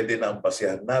po pwede na ang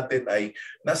basehan natin ay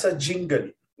nasa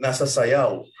jingle, nasa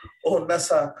sayaw, o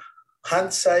nasa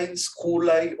hand signs,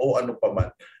 kulay, o ano pa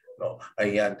man. No?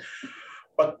 Ayan.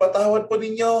 Pagpatawad po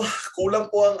ninyo, kulang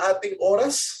po ang ating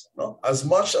oras. No? As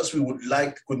much as we would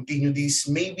like to continue this,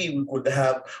 maybe we could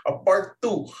have a part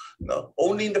 2, no?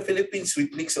 Only in the Philippines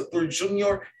with Nick Satur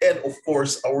Jr. and of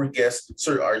course our guest,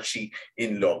 Sir Archie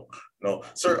Inlong. No?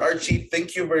 Sir Archie,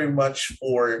 thank you very much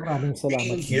for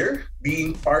being here,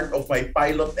 being part of my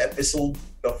pilot episode,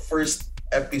 the first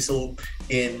episode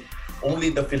in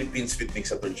Only in the Philippines with Nick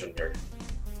Satur Jr.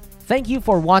 Thank you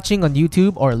for watching on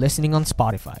YouTube or listening on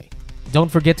Spotify. Don't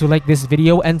forget to like this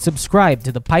video and subscribe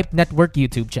to the Pipe Network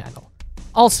YouTube channel.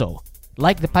 Also,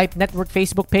 like the Pipe Network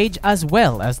Facebook page as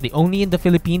well as the Only in the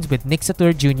Philippines with Nick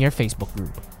Satur Jr. Facebook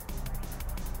group.